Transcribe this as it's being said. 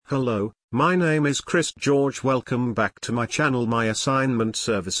Hello, my name is Chris George. Welcome back to my channel My Assignment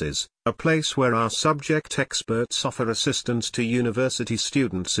Services, a place where our subject experts offer assistance to university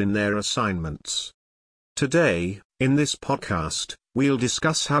students in their assignments. Today, in this podcast, we'll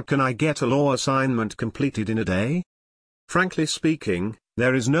discuss how can I get a law assignment completed in a day? Frankly speaking,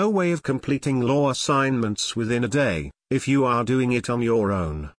 there is no way of completing law assignments within a day, if you are doing it on your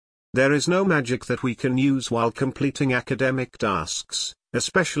own. There is no magic that we can use while completing academic tasks,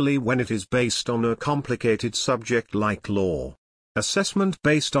 especially when it is based on a complicated subject like law. Assessment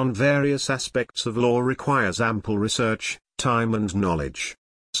based on various aspects of law requires ample research, time and knowledge.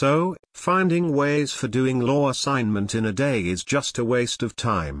 So, finding ways for doing law assignment in a day is just a waste of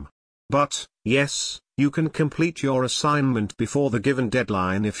time. But, yes, you can complete your assignment before the given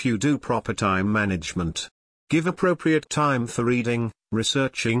deadline if you do proper time management. Give appropriate time for reading,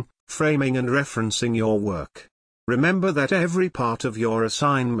 researching, framing and referencing your work. Remember that every part of your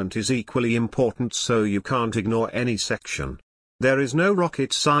assignment is equally important, so you can't ignore any section. There is no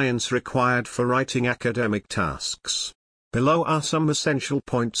rocket science required for writing academic tasks. Below are some essential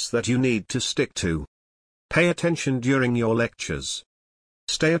points that you need to stick to. Pay attention during your lectures.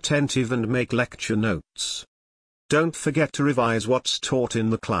 Stay attentive and make lecture notes. Don't forget to revise what's taught in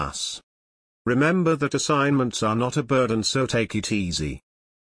the class. Remember that assignments are not a burden, so take it easy.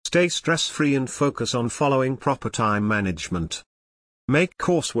 Stay stress-free and focus on following proper time management. Make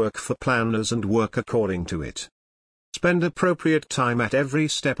coursework for planners and work according to it. Spend appropriate time at every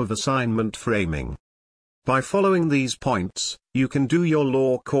step of assignment framing. By following these points, you can do your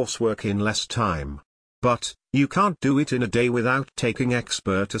law coursework in less time. But, you can't do it in a day without taking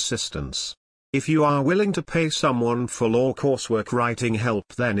expert assistance. If you are willing to pay someone for law coursework writing help,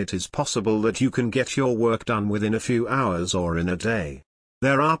 then it is possible that you can get your work done within a few hours or in a day.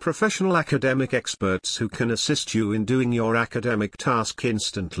 There are professional academic experts who can assist you in doing your academic task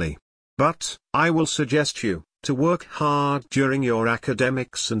instantly. But, I will suggest you to work hard during your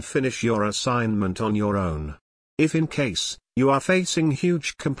academics and finish your assignment on your own. If in case you are facing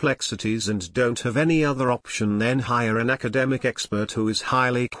huge complexities and don't have any other option, then hire an academic expert who is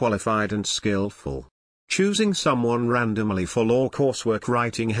highly qualified and skillful. Choosing someone randomly for law coursework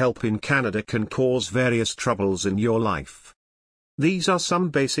writing help in Canada can cause various troubles in your life. These are some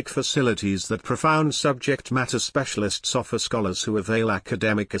basic facilities that profound subject matter specialists offer scholars who avail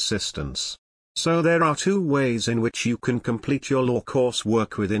academic assistance. So there are two ways in which you can complete your law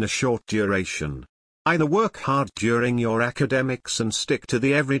coursework within a short duration. Either work hard during your academics and stick to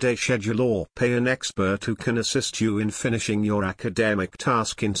the everyday schedule, or pay an expert who can assist you in finishing your academic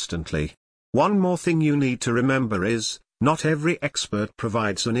task instantly. One more thing you need to remember is, not every expert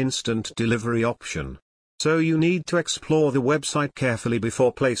provides an instant delivery option. So you need to explore the website carefully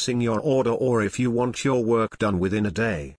before placing your order, or if you want your work done within a day,